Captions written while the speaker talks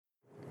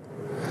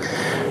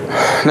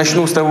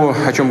Начну с того,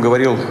 о чем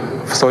говорил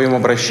в своем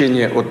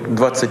обращении от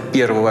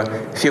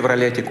 21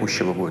 февраля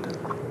текущего года.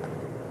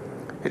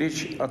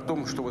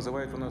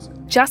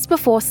 Just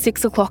before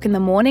 6 o'clock in the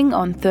morning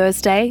on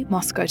Thursday,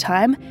 Moscow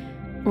time,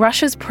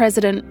 Russia's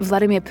President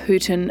Vladimir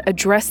Putin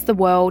addressed the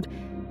world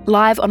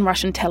live on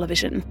Russian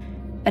television,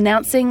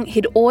 announcing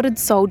he'd ordered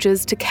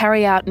soldiers to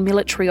carry out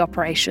military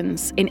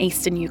operations in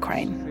eastern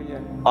Ukraine.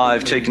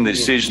 I've taken the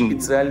decision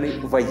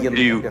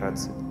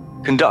to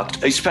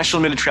conduct a special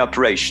military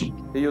operation.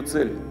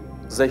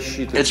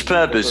 Its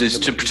purpose is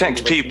to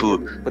protect people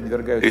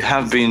who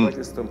have been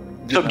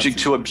subject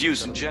to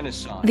abuse and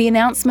genocide. The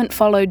announcement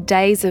followed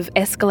days of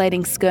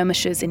escalating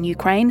skirmishes in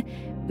Ukraine,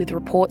 with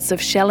reports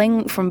of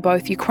shelling from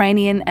both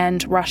Ukrainian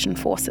and Russian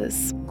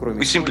forces.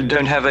 We simply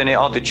don't have any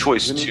other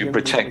choice to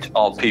protect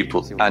our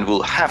people, and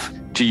we'll have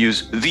to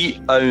use the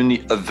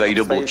only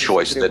available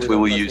choice that we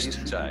will use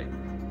today.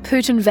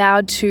 Putin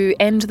vowed to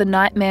end the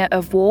nightmare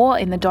of war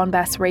in the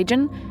Donbass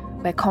region,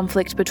 where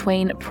conflict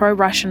between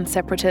pro-Russian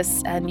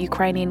separatists and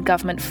Ukrainian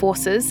government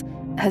forces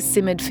has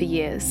simmered for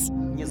years.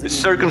 The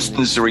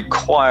circumstances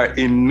require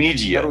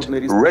immediate,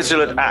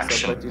 resolute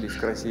action.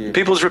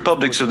 People's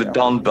republics of the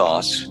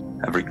Donbass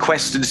have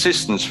requested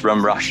assistance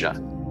from Russia.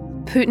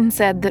 Putin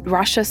said that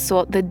Russia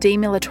sought the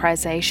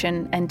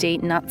demilitarization and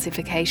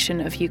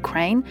denazification of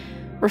Ukraine,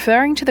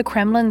 referring to the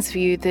Kremlin's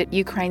view that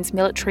Ukraine's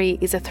military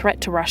is a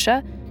threat to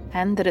Russia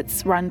and that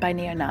it's run by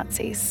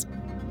neo-Nazis.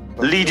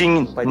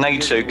 Leading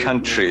NATO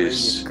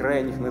countries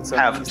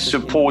have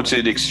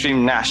supported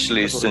extreme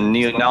nationalists and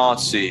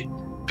neo-Nazi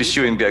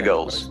pursuing their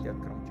goals.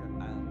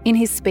 In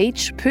his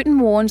speech, Putin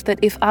warned that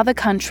if other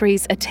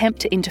countries attempt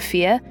to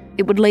interfere,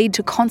 it would lead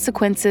to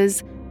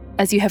consequences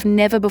as you have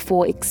never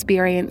before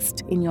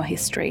experienced in your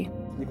history.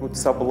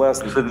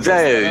 For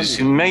those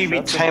who may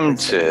be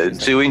tempted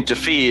to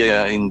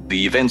interfere in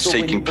the events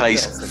taking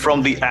place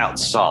from the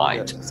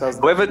outside,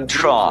 whoever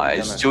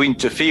tries to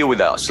interfere with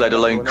us, let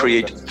alone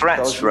create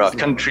threats for our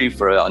country,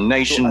 for our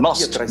nation,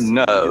 must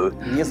know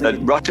that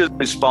Russia's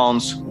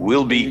response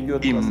will be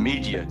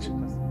immediate.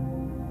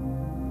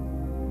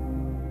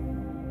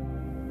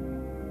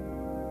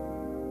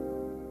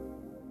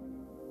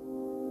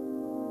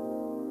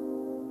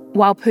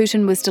 While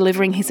Putin was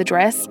delivering his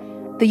address,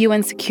 the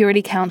UN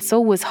Security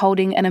Council was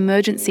holding an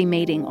emergency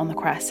meeting on the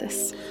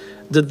crisis.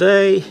 The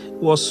day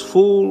was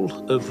full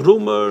of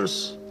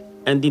rumours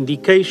and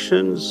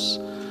indications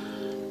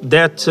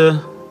that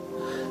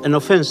an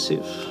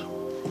offensive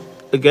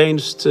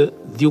against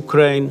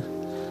Ukraine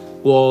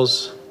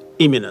was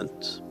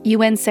imminent.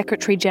 UN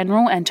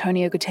Secretary-General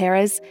Antonio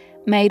Guterres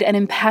made an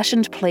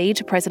impassioned plea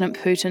to President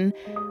Putin,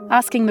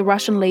 asking the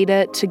Russian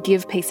leader to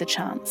give peace a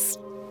chance.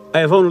 I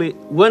have only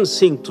one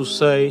thing to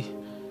say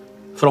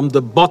from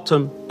the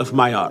bottom of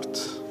my heart.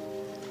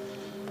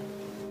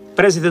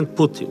 President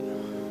Putin,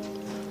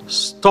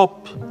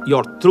 stop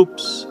your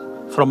troops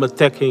from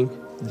attacking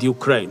the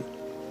Ukraine.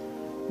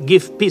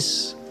 Give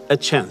peace a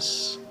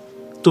chance.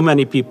 Too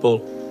many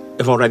people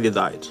have already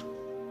died.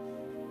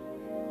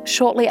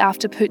 Shortly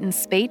after Putin's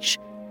speech,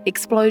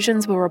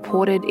 explosions were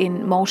reported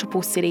in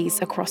multiple cities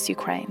across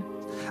Ukraine.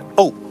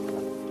 Oh,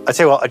 I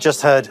tell you what, I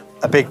just heard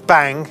a big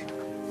bang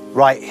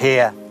right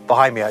here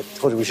behind me. I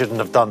thought we shouldn't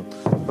have done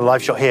the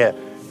live shot here.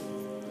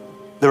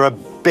 There are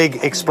big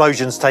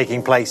explosions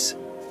taking place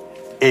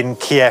in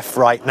Kiev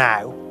right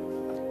now.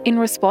 In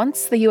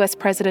response, the US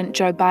President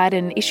Joe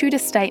Biden issued a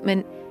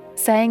statement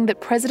saying that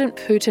President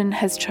Putin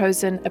has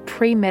chosen a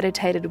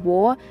premeditated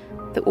war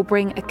that will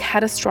bring a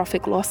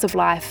catastrophic loss of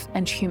life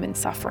and human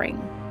suffering.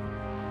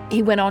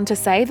 He went on to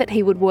say that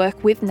he would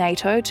work with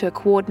NATO to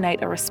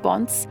coordinate a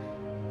response,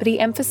 but he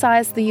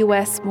emphasised the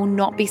US will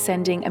not be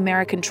sending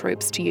American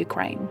troops to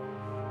Ukraine.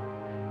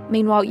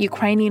 Meanwhile,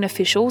 Ukrainian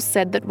officials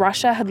said that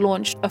Russia had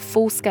launched a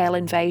full-scale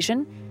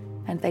invasion,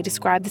 and they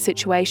described the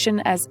situation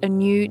as a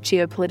new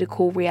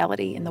geopolitical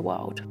reality in the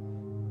world.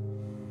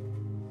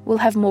 We'll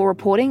have more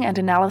reporting and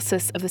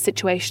analysis of the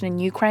situation in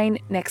Ukraine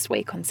next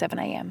week on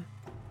 7am.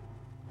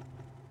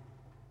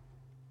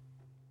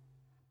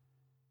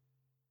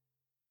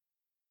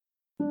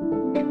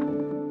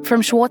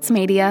 From Schwartz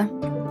Media,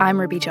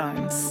 I'm Ruby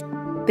Jones.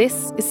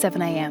 This is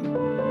 7am.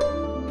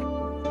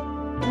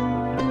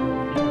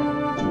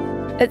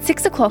 At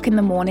 6 o'clock in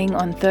the morning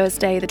on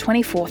Thursday, the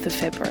 24th of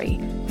February,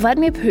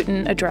 Vladimir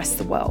Putin addressed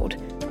the world.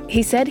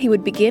 He said he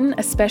would begin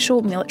a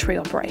special military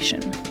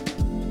operation.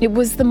 It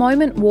was the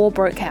moment war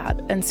broke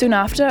out, and soon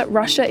after,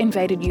 Russia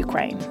invaded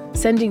Ukraine,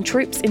 sending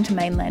troops into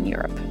mainland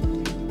Europe.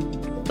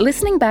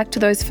 Listening back to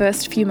those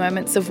first few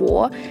moments of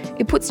war,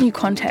 it puts new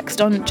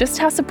context on just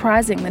how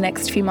surprising the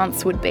next few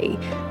months would be: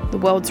 the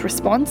world's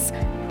response,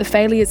 the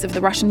failures of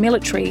the Russian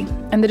military,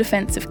 and the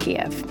defence of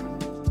Kiev.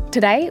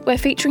 Today, we're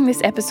featuring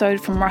this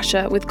episode from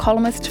Russia with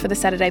columnist for the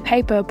Saturday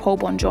paper Paul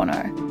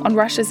Bongiorno on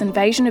Russia's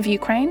invasion of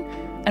Ukraine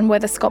and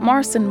whether Scott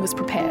Morrison was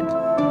prepared.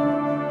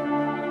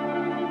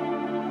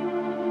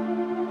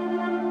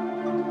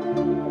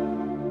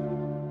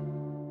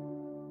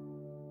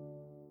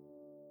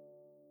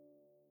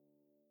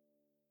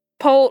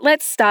 Paul,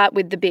 let's start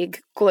with the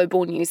big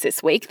global news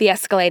this week, the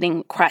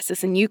escalating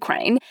crisis in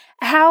Ukraine.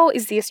 How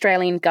is the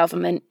Australian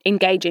government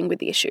engaging with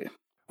the issue?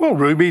 Well,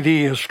 Ruby,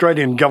 the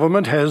Australian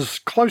government has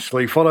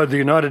closely followed the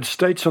United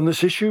States on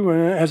this issue,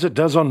 as it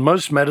does on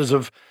most matters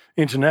of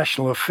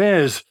international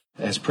affairs.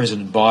 As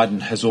President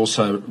Biden has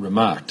also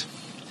remarked,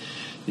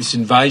 this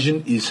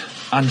invasion is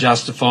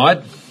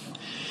unjustified,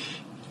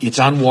 it's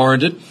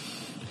unwarranted,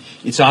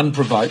 it's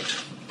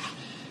unprovoked,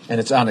 and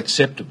it's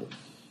unacceptable.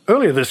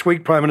 Earlier this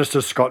week, Prime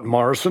Minister Scott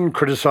Morrison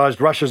criticised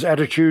Russia's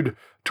attitude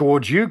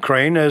towards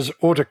Ukraine as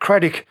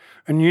autocratic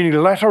and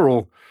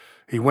unilateral.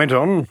 He went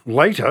on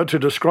later to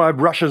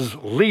describe Russia's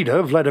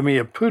leader,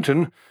 Vladimir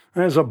Putin,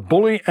 as a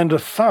bully and a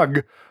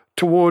thug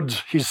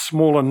towards his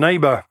smaller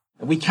neighbour.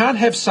 We can't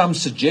have some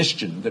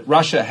suggestion that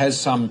Russia has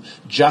some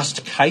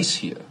just case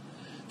here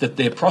that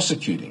they're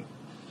prosecuting.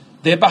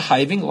 They're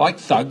behaving like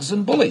thugs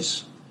and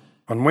bullies.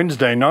 On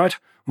Wednesday night,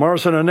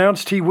 Morrison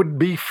announced he would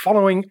be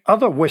following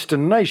other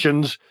Western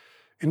nations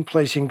in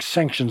placing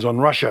sanctions on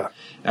Russia.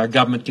 Our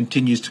government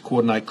continues to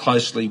coordinate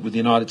closely with the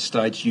United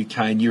States, UK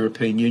and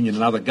European Union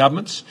and other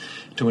governments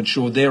to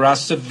ensure there are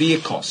severe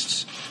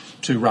costs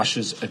to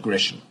Russia's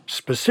aggression.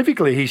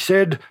 Specifically, he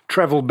said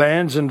travel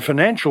bans and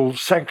financial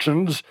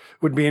sanctions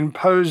would be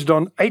imposed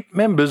on 8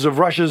 members of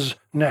Russia's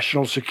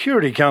National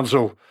Security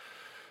Council.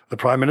 The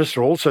Prime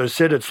Minister also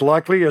said it's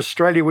likely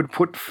Australia would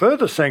put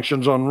further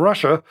sanctions on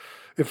Russia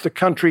if the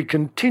country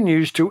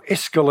continues to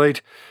escalate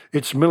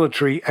its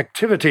military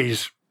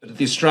activities.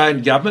 The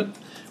Australian government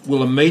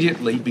will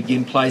immediately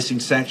begin placing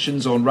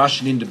sanctions on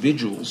Russian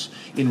individuals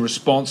in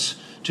response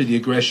to the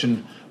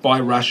aggression by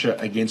Russia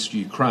against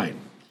Ukraine.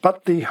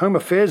 But the Home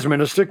Affairs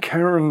Minister,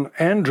 Karen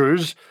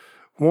Andrews,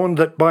 warned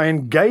that by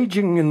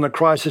engaging in the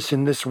crisis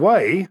in this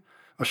way,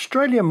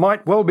 Australia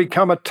might well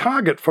become a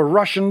target for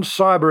Russian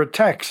cyber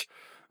attacks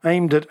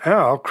aimed at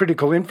our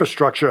critical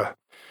infrastructure.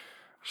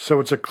 So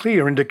it's a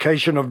clear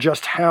indication of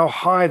just how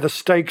high the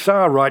stakes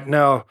are right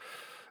now,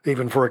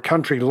 even for a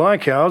country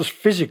like ours,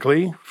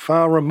 physically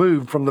far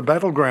removed from the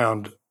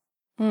battleground.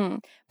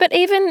 But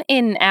even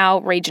in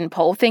our region,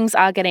 Paul, things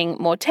are getting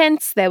more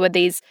tense. There were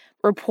these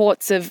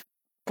reports of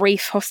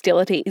brief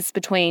hostilities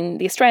between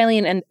the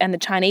Australian and the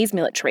Chinese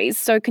militaries.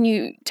 So can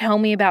you tell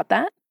me about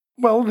that?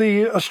 Well,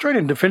 the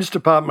Australian Defence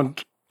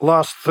Department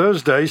last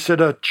Thursday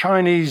said a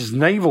Chinese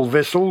naval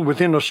vessel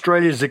within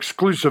Australia's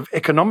exclusive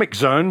economic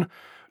zone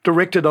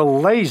directed a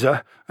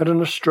laser at an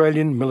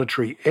Australian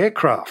military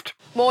aircraft.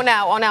 More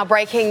now on our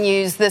breaking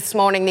news this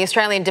morning. The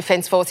Australian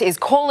Defence Force is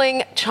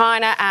calling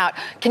China out,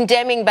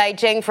 condemning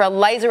Beijing for a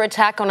laser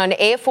attack on an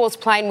Air Force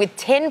plane with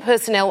 10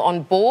 personnel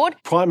on board.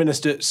 Prime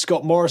Minister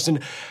Scott Morrison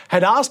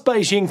had asked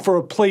Beijing for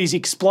a please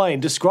explain,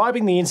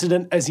 describing the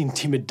incident as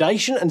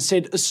intimidation and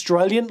said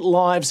Australian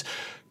lives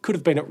could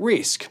have been at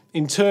risk.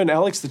 In turn,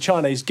 Alex, the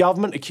Chinese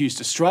government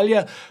accused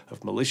Australia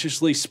of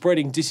maliciously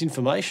spreading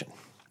disinformation.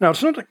 Now,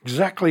 it's not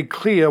exactly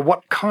clear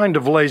what kind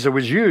of laser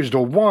was used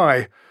or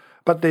why,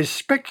 but there's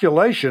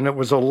speculation it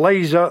was a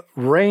laser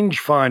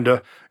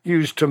rangefinder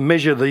used to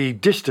measure the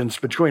distance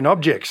between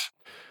objects.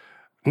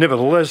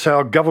 Nevertheless,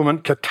 our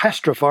government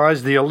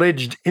catastrophised the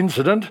alleged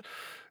incident,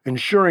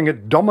 ensuring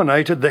it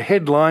dominated the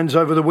headlines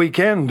over the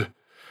weekend.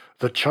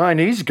 The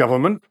Chinese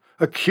government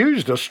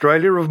accused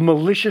Australia of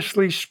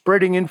maliciously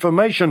spreading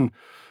information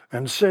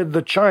and said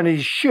the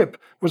Chinese ship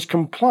was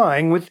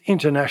complying with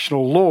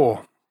international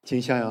law.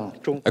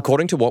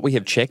 According to what we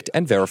have checked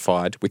and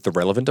verified with the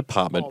relevant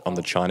department on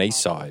the Chinese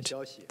side,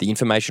 the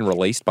information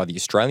released by the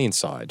Australian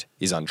side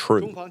is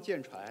untrue.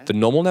 The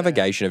normal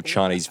navigation of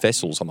Chinese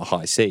vessels on the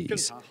high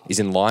seas is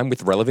in line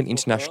with relevant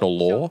international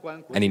law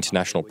and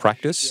international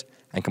practice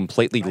and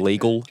completely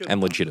legal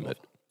and legitimate.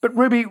 But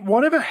Ruby,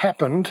 whatever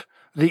happened,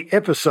 the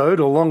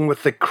episode, along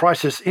with the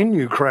crisis in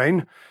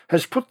Ukraine,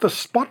 has put the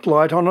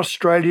spotlight on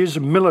Australia's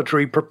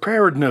military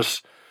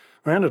preparedness,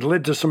 and it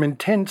led to some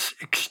intense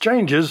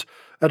exchanges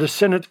at a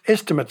Senate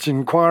estimates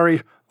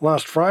inquiry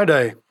last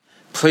Friday.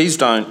 Please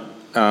don't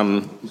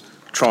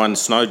try and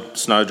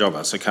snow job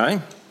us, okay?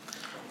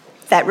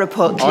 That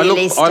report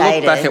clearly stated... I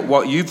look back at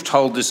what you've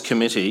told this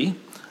committee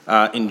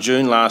in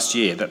June last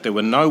year, that there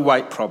were no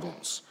weight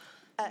problems.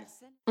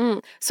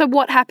 So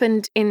what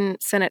happened in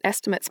Senate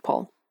estimates,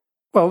 Paul?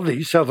 Well,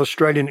 the South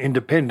Australian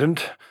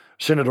Independent,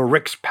 Senator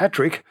Rex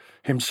Patrick,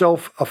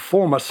 himself a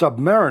former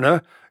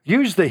submariner,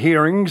 used the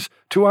hearings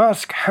to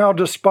ask how,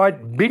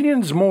 despite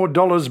billions more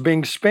dollars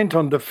being spent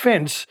on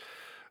defence,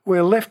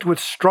 we're left with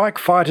strike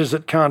fighters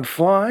that can't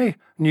fly,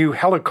 new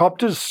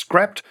helicopters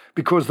scrapped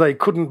because they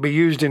couldn't be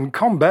used in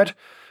combat,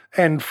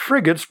 and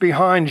frigates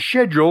behind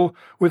schedule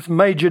with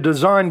major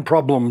design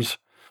problems,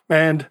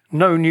 and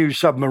no new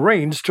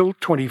submarines till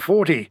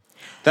 2040.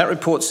 That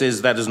report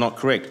says that is not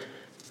correct.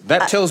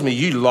 That tells me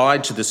you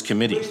lied to this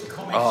committee.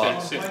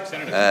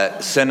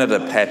 Senator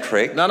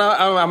Patrick. No,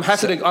 I'm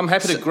happy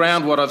to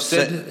ground what I've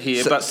said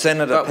here. But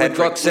Senator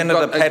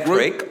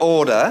Patrick,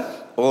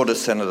 order,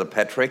 Senator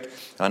Patrick.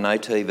 I know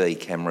TV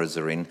cameras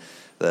are in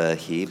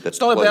here, but it's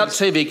not about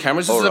TV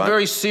cameras. This is a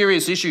very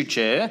serious issue,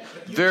 Chair.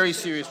 Very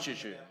serious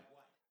issue.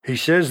 He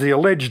says the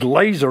alleged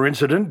laser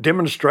incident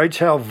demonstrates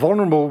how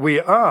vulnerable we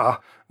are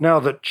now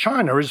that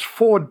China is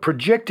forward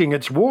projecting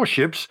its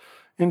warships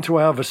into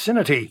our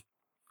vicinity.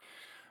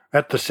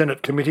 At the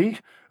Senate committee,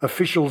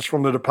 officials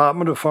from the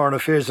Department of Foreign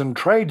Affairs and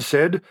Trade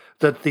said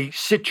that the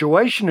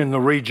situation in the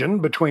region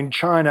between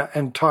China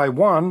and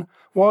Taiwan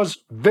was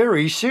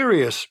very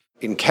serious.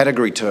 In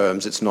category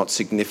terms, it's not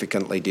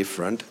significantly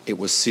different. It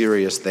was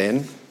serious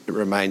then, it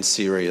remains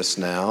serious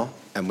now,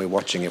 and we're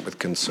watching it with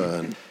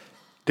concern.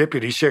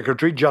 Deputy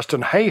Secretary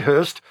Justin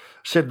Hayhurst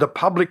said the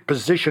public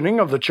positioning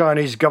of the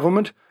Chinese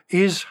government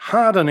is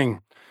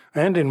hardening,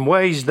 and in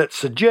ways that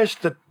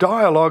suggest that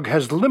dialogue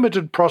has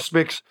limited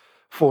prospects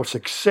for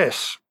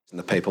success.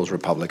 The People's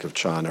Republic of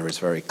China is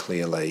very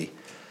clearly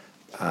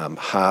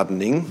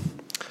hardening.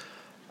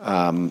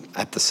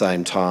 At the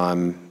same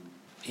time,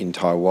 in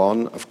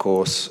Taiwan, of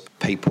course,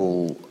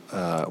 people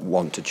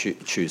want to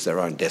choose their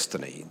own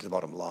destiny, the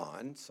bottom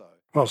line.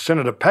 Well,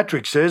 Senator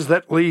Patrick says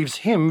that leaves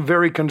him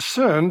very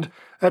concerned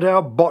at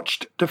our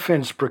botched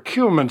defence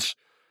procurements.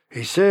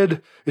 He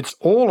said it's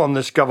all on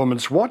this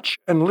government's watch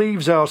and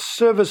leaves our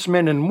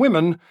servicemen and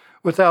women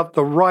without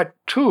the right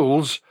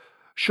tools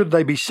should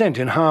they be sent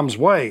in harm's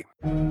way.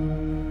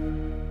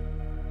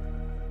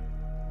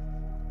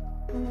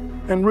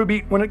 And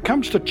Ruby, when it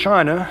comes to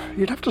China,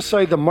 you'd have to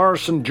say the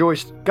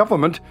Morrison-Joyce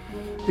government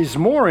is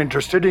more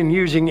interested in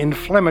using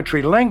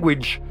inflammatory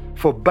language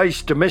for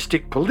base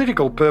domestic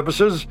political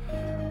purposes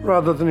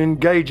rather than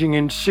engaging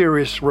in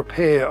serious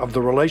repair of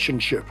the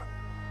relationship.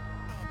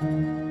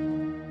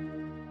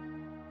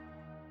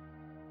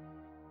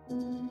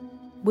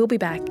 We'll be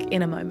back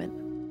in a moment.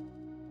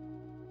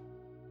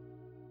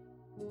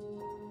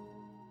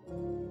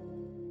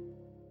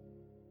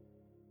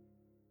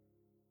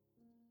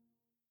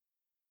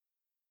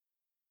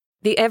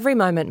 The Every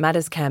Moment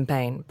Matters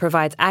campaign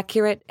provides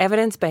accurate,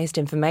 evidence-based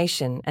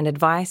information and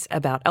advice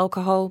about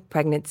alcohol,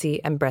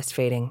 pregnancy and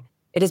breastfeeding.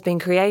 It has been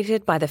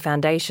created by the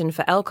Foundation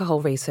for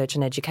Alcohol Research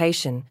and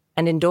Education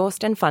and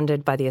endorsed and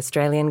funded by the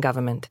Australian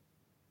Government.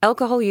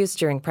 Alcohol use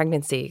during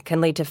pregnancy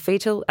can lead to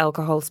fetal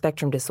alcohol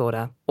spectrum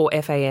disorder, or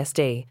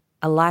FASD,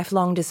 a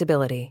lifelong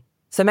disability.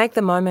 So make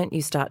the moment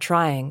you start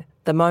trying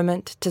the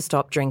moment to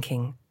stop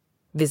drinking.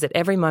 Visit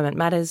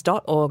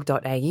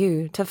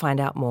everymomentmatters.org.au to find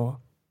out more.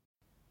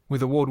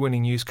 With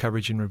award-winning news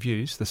coverage and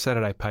reviews, The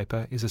Saturday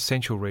Paper is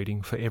essential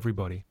reading for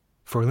everybody.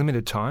 For a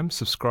limited time,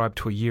 subscribe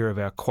to a year of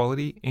our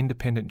quality,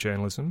 independent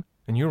journalism,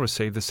 and you'll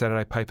receive The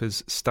Saturday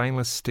Paper's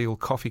stainless steel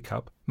coffee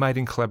cup, made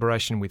in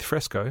collaboration with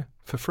Fresco,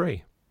 for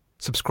free.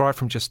 Subscribe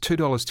from just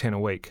 $2.10 a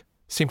week.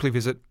 Simply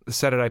visit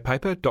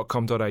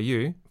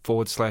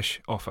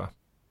thesaturdaypaper.com.au/offer.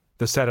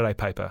 The Saturday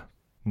Paper.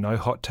 No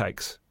hot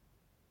takes.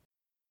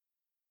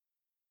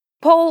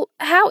 Paul,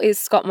 how is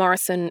Scott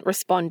Morrison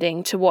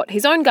responding to what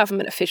his own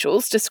government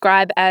officials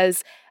describe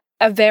as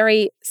a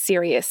very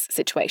serious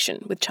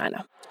situation with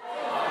China?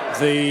 I've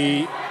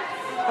been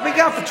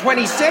going for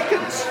 20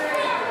 seconds.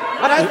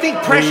 I don't think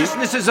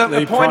preciousness is a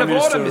point of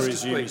order,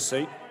 Mr.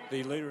 Speaker.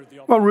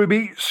 Well,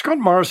 Ruby, Scott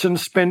Morrison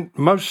spent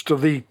most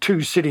of the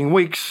 2 sitting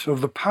weeks of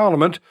the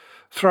Parliament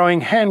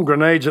throwing hand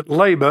grenades at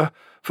Labor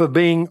for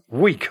being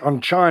weak on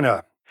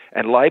China.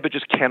 And Labor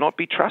just cannot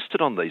be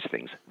trusted on these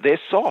things. They're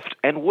soft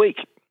and weak.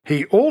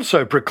 He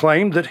also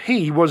proclaimed that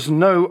he was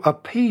no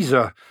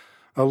appeaser,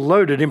 a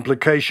loaded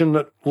implication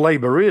that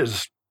Labor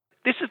is.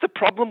 This is the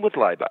problem with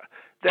Labor.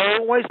 They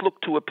always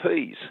look to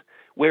appease,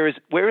 whereas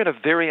we're in a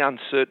very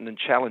uncertain and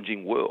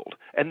challenging world,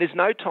 and there's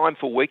no time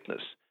for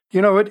weakness.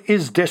 You know, it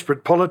is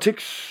desperate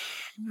politics,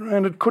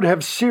 and it could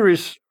have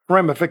serious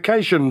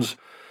ramifications,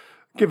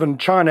 given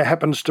China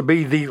happens to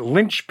be the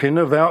linchpin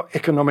of our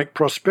economic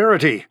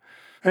prosperity,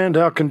 and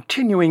our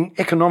continuing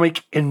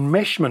economic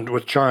enmeshment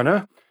with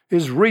China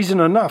is reason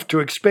enough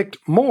to expect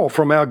more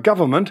from our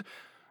government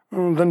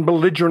than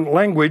belligerent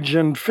language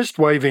and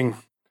fist-waving.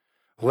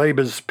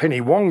 Labor's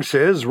Penny Wong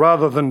says,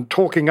 rather than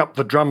talking up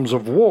the drums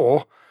of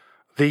war,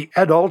 the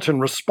adult and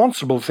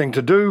responsible thing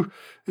to do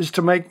is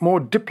to make more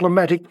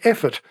diplomatic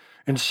effort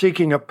in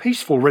seeking a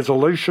peaceful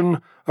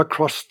resolution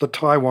across the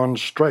Taiwan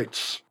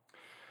Straits.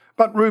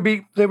 But,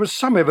 Ruby, there was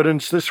some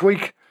evidence this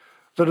week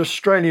that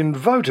Australian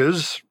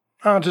voters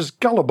aren't as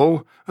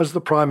gullible as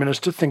the Prime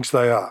Minister thinks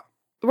they are.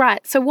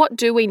 Right, so what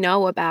do we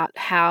know about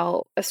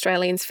how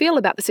Australians feel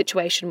about the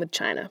situation with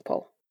China,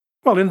 Paul?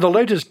 Well, in the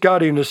latest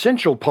Guardian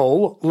Essential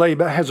poll,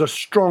 Labor has a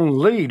strong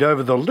lead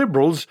over the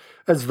Liberals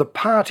as the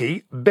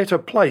party better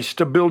placed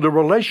to build a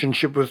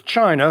relationship with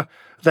China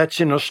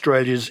that's in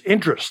Australia's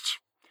interests.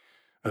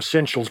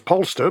 Essential's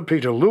pollster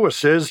Peter Lewis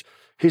says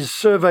his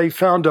survey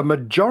found a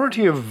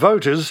majority of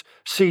voters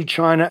see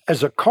China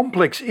as a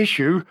complex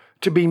issue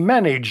to be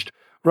managed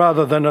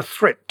rather than a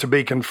threat to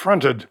be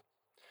confronted.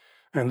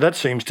 And that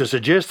seems to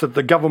suggest that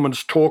the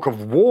government's talk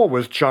of war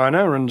with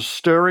China and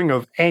stirring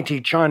of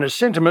anti-China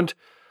sentiment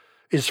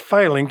is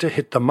failing to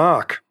hit the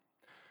mark.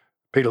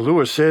 Peter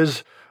Lewis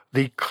says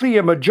the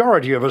clear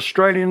majority of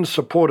Australians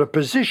support a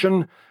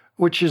position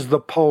which is the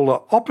polar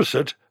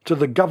opposite to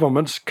the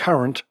government's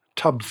current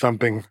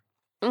tub-thumping.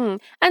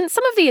 And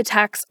some of the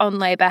attacks on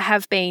Labor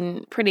have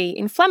been pretty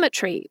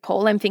inflammatory,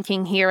 Paul. I'm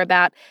thinking here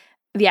about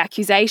the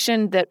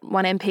accusation that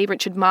one MP,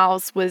 Richard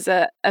Marles, was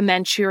a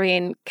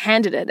Manchurian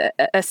candidate,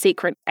 a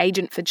secret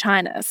agent for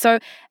China. So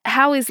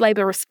how is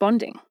Labor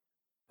responding?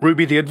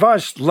 Ruby, the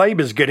advice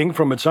Labor's getting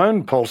from its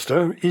own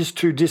pollster is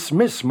to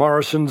dismiss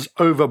Morrison's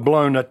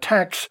overblown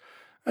attacks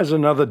as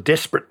another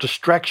desperate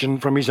distraction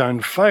from his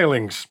own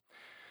failings,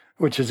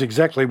 which is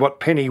exactly what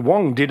Penny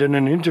Wong did in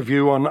an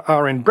interview on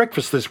RN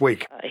Breakfast this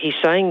week. He's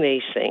saying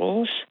these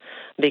things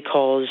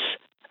because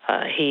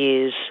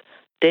he is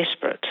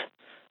desperate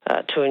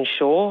to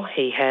ensure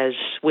he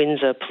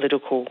wins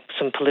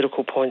some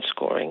political point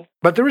scoring.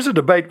 But there is a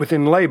debate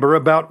within Labor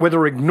about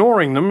whether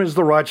ignoring them is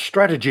the right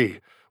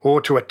strategy,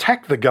 or to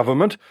attack the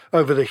government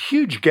over the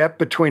huge gap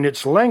between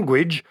its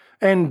language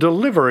and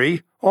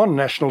delivery on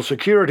national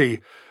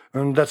security.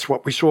 And that's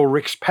what we saw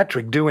Rex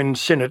Patrick do in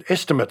Senate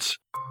estimates.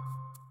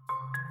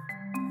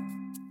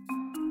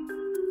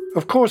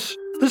 Of course,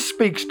 this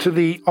speaks to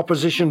the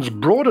opposition's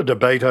broader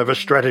debate over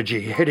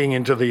strategy heading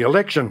into the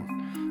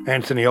election.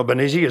 Anthony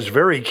Albanese is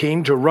very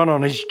keen to run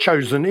on his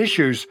chosen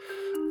issues,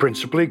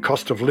 principally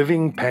cost of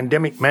living,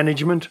 pandemic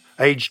management,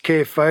 aged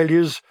care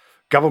failures,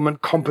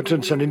 government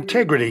competence and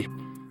integrity,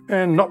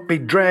 and not be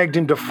dragged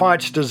into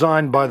fights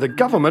designed by the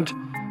government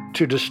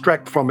to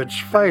distract from its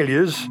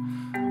failures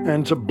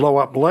and to blow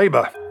up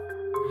Labor.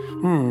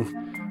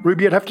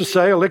 Ruby, I'd have to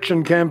say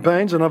election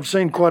campaigns, and I've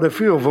seen quite a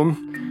few of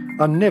them,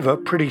 are never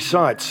pretty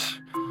sights.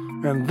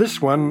 And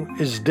this one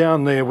is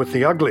down there with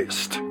the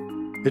ugliest.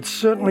 It's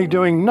certainly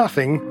doing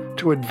nothing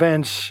to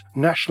advance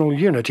national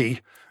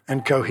unity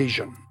and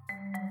cohesion.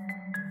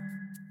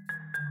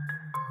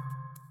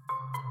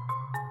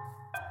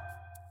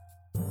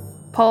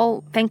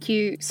 Paul, thank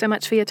you so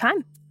much for your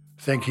time.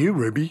 Thank you,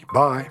 Ruby.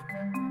 Bye.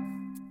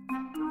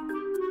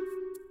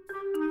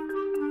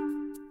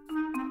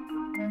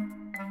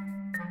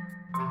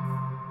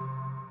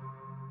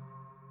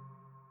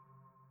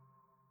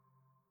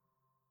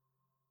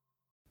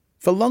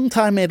 For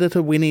longtime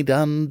editor Winnie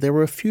Dunn, there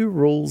were a few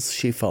rules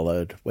she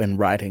followed when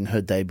writing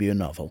her debut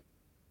novel.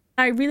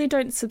 I really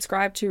don't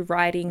subscribe to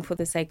writing for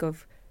the sake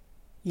of,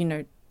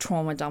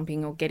 trauma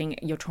dumping or getting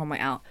your trauma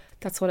out.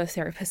 That's what a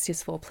therapist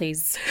is for,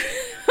 please.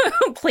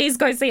 Please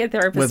go see a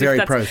therapist. We're very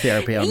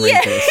pro-therapy on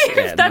Read This.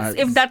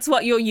 If that's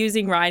what you're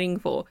using writing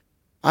for.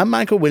 I'm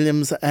Michael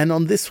Williams, and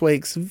on this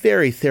week's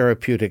very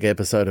therapeutic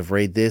episode of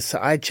Read This,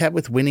 I chat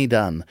with Winnie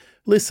Dunn.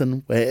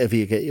 Listen wherever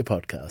you get your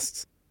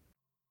podcasts.